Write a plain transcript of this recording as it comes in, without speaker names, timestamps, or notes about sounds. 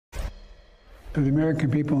But the American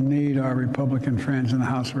people need our Republican friends in the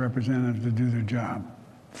House of Representatives to do their job,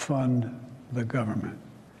 fund the government.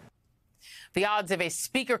 The odds of a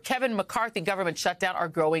Speaker Kevin McCarthy government shutdown are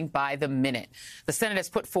growing by the minute. The Senate has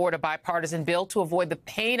put forward a bipartisan bill to avoid the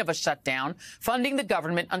pain of a shutdown, funding the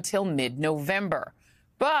government until mid-November.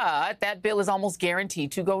 But that bill is almost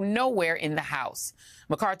guaranteed to go nowhere in the House.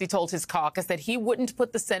 McCarthy told his caucus that he wouldn't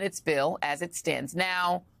put the Senate's bill, as it stands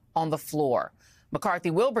now, on the floor.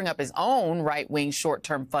 McCarthy will bring up his own right-wing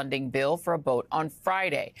short-term funding bill for a vote on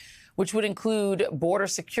Friday, which would include border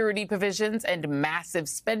security provisions and massive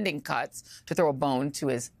spending cuts to throw a bone to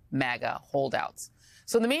his MAGA holdouts.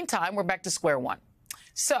 So in the meantime, we're back to square one.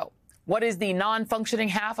 So what is the non-functioning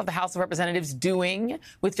half of the House of Representatives doing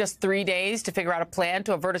with just 3 days to figure out a plan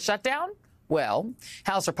to avert a shutdown? Well,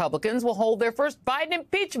 House Republicans will hold their first Biden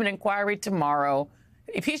impeachment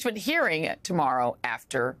hearing tomorrow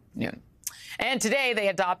afternoon. And today they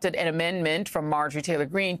adopted an amendment from Marjorie Taylor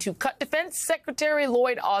Greene to cut Defense Secretary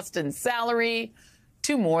Lloyd Austin's salary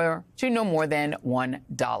to no more than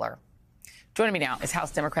 $1. Joining me now is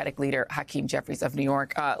House Democratic Leader Hakeem Jeffries of New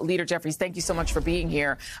York. Leader Jeffries, thank you so much for being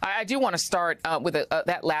here. I do want to start with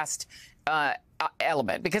that last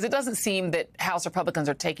element, because it doesn't seem that House Republicans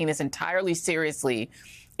are taking this entirely seriously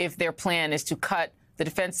if their plan is to cut the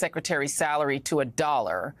Defense Secretary's salary to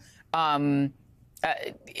 $1.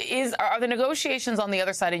 Are the negotiations on the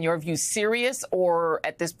other side, in your view, serious, or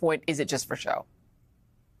at this point, is it just for show?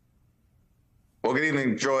 Well, good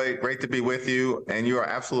evening, Joy. Great to be with you. And you are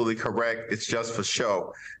absolutely correct. It's just for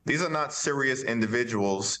show. These are not serious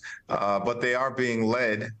individuals, but they are being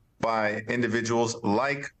led by individuals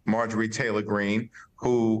like Marjorie Taylor Greene,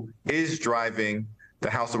 who is driving the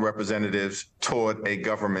House of Representatives toward a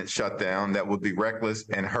government shutdown that would be reckless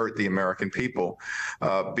and hurt the American people,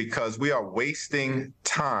 because we are wasting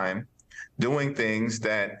time doing things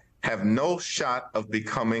that have no shot of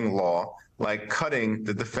becoming law, like cutting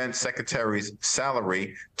the defense secretary's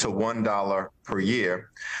salary to $1 per year,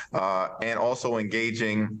 and also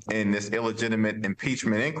engaging in this illegitimate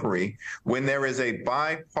impeachment inquiry when there is a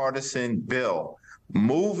bipartisan bill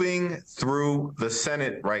moving through the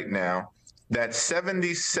Senate right now that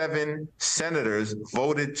 77 senators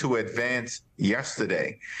voted to advance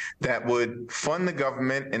yesterday, that would fund the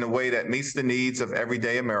government in a way that meets the needs of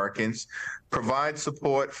everyday Americans, provide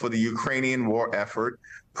support for the Ukrainian war effort,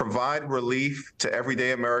 provide relief to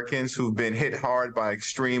everyday Americans who've been hit hard by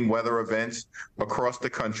extreme weather events across the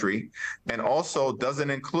country, and also doesn't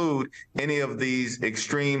include any of these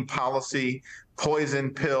extreme policy poison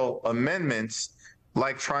pill amendments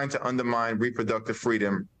like trying to undermine reproductive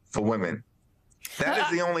freedom for women. That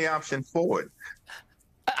is the only option forward.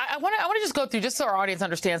 I want to just go through, just so our audience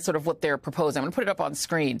understands sort of what they're proposing. I'm going to put it up on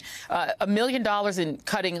screen. $1 million in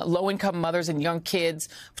cutting low-income mothers and young kids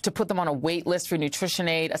to put them on a wait list for nutrition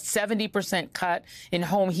aid, a 70% cut in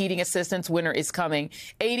home heating assistance, winter is coming,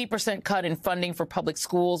 80% cut in funding for public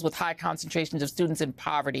schools with high concentrations of students in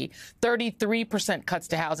poverty, 33% cuts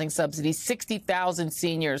to housing subsidies, 60,000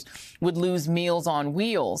 seniors would lose Meals on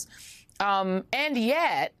Wheels. And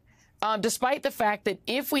yet, despite the fact that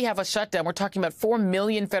if we have a shutdown, we're talking about 4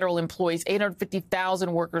 million federal employees,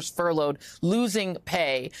 850,000 workers furloughed, losing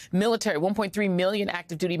pay, military, 1.3 million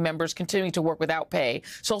active duty members continuing to work without pay.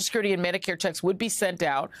 Social Security and Medicare checks would be sent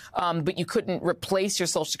out, but you couldn't replace your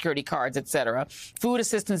Social Security cards, et cetera. Food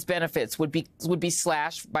assistance benefits would be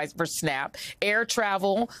slashed for SNAP. Air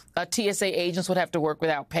travel, TSA agents would have to work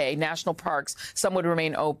without pay. National parks, some would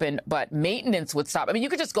remain open, but maintenance would stop. I mean, you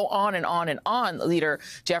could just go on and on and on, Leader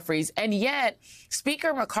Jeffries. And yet,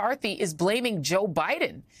 Speaker McCarthy is blaming Joe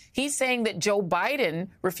Biden. He's saying that Joe Biden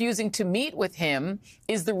refusing to meet with him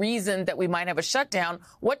is the reason that we might have a shutdown.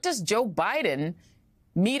 What does Joe Biden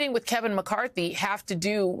meeting with Kevin McCarthy have to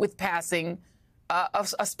do with passing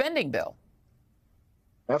a spending bill?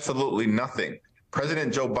 Absolutely nothing.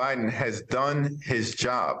 President Joe Biden has done his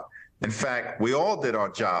job. In fact, we all did our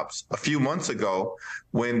jobs a few months ago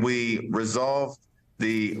when we resolved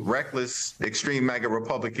the reckless, extreme MAGA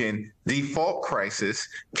Republican default crisis,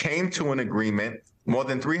 came to an agreement. More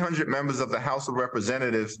than 300 members of the House of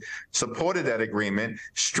Representatives supported that agreement.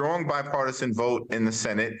 Strong bipartisan vote in the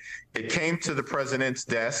Senate. It came to the president's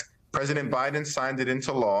desk. President Biden signed it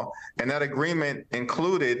into law, and that agreement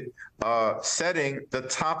included setting the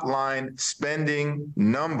top line spending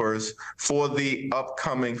numbers for the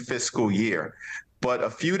upcoming fiscal year. But a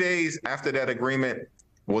few days after that agreement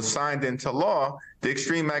was signed into law, the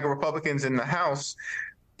extreme MAGA Republicans in the House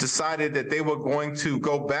decided that they were going to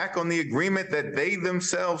go back on the agreement that they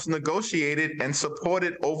themselves negotiated and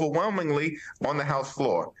supported overwhelmingly on the House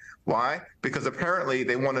floor. Why? Because apparently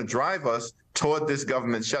they want to drive us toward this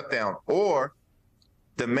government shutdown, or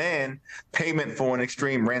demand payment for an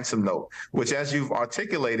extreme ransom note, which, as you've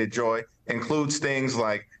articulated, Joy, includes things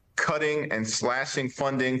like cutting and slashing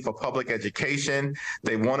funding for public education.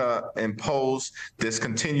 They want to impose this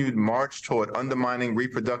continued march toward undermining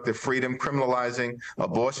reproductive freedom, criminalizing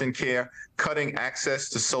abortion care, cutting access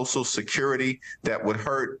to Social Security that would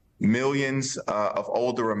hurt millions of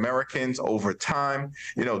older Americans over time,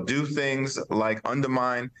 do things like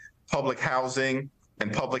undermine public housing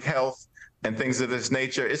and public health and things of this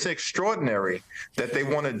nature. It's extraordinary that they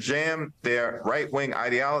want to jam their right-wing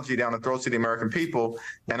ideology down the throats of the American people.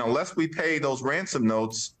 And unless we pay those ransom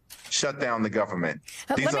notes, shut down the government.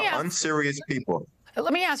 These are unserious people.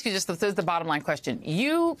 Let me ask you just the bottom line question.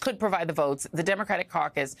 You could provide the votes, the Democratic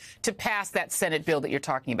caucus, to pass that Senate bill that you're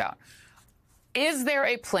talking about. Is there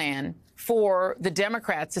a plan for the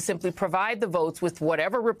Democrats to simply provide the votes with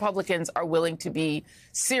whatever Republicans are willing to be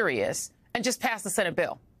serious and just pass the Senate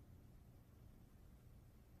bill?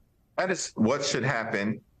 That is what should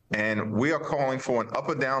happen, and we are calling for an up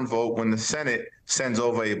or down vote when the Senate sends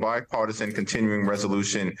over a bipartisan continuing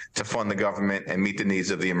resolution to fund the government and meet the needs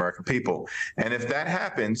of the American people. And if that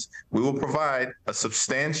happens, we will provide a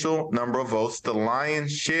substantial number of votes, the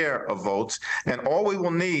lion's share of votes, and all we will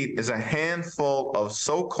need is a handful of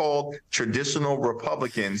so-called traditional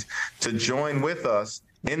Republicans to join with us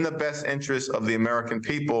in the best interest of the American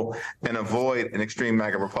people and avoid an extreme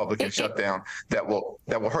MAGA Republican shutdown that will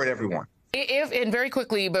hurt everyone. And very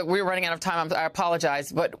quickly, but we're running out of time, I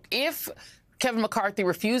apologize, but if Kevin McCarthy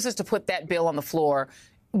refuses to put that bill on the floor,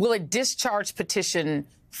 will a discharge petition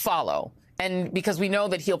follow? And because we know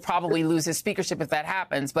that he'll probably lose his speakership if that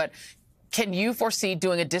happens, but can you foresee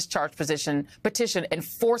doing a discharge petition and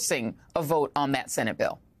forcing a vote on that Senate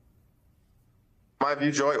bill? My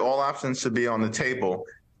view, Joy, all options should be on the table,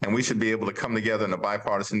 and we should be able to come together in a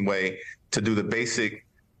bipartisan way to do the basic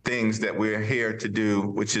things that we're here to do,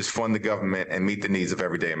 which is fund the government and meet the needs of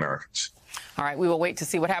everyday Americans. All right, we will wait to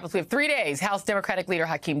see what happens. We have 3 days. House Democratic Leader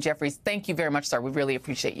Hakeem Jeffries, thank you very much, sir. We really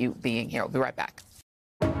appreciate you being here. We'll be right back.